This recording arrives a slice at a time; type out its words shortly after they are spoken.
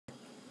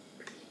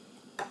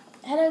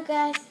Hello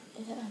guys,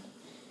 is it on?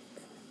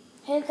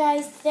 Hello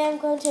guys, today I'm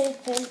going to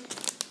open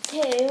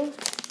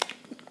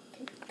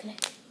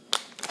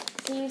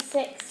two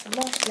 6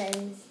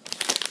 moshlings.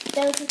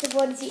 Those are the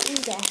ones you can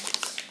get.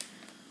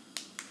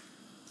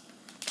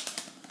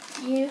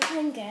 You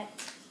can get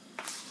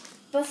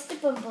Buster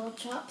Bumble,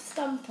 Chop,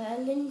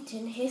 Stomper,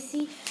 Linton,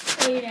 Hissy,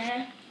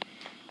 Oiler,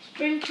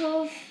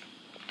 Sprinkles,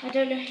 I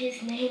don't know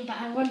his name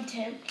but I want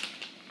him,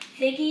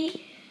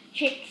 Ziggy,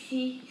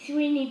 Trixie,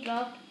 Sweeney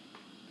Bob,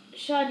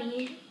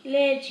 Shoddy,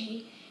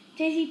 Lurgy,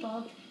 Dizzy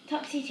Bob,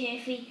 Topsy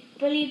Turvy,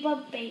 Bully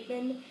Bob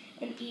Bateman,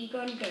 and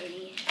Egon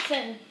Boney. So,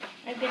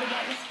 I'm going to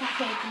get this pack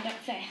opened up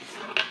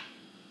first.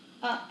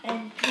 Oh,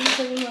 and these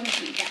are the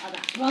ones we get on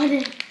that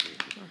one.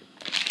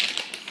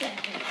 So,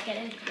 let's get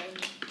it open.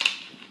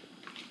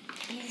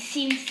 These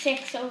seem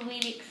sick, so I'm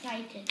really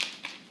excited.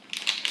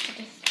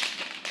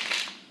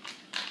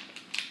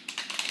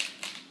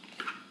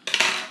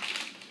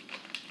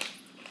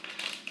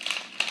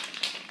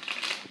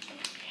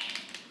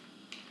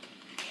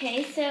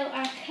 Okay, so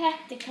our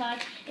collector card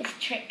is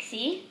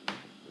Trixie,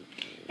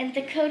 and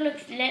the code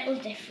looks a little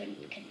different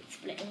because it's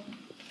blue.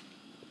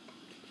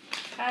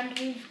 And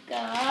we've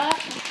got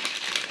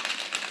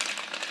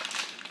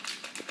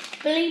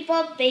Billy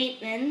Bob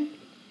Bateman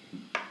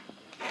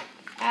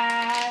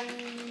and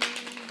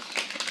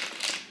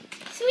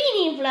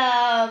Sweeney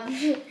Blob.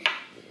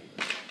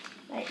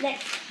 Right,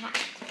 next pack.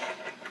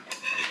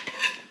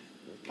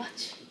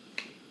 Watch.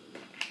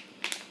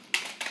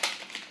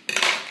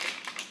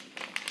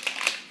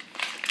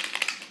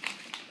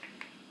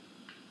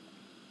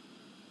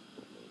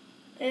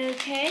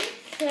 Okay,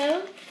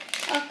 so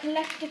our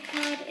collector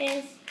card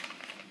is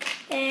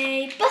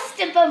a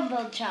Buster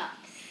Bumble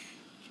Chops.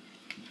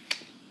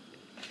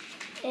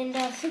 And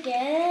also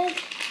again,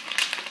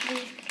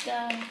 we've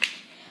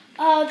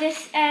got,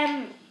 this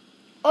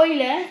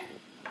Oiler.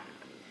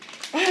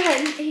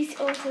 And he's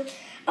also, he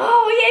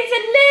has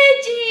a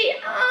Lurgy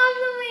all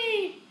the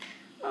way.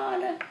 Oh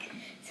look.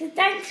 So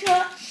thanks for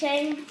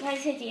watching my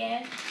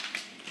video.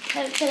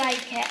 Hope you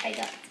like it. I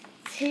got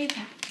 2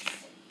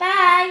 packs.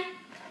 Bye.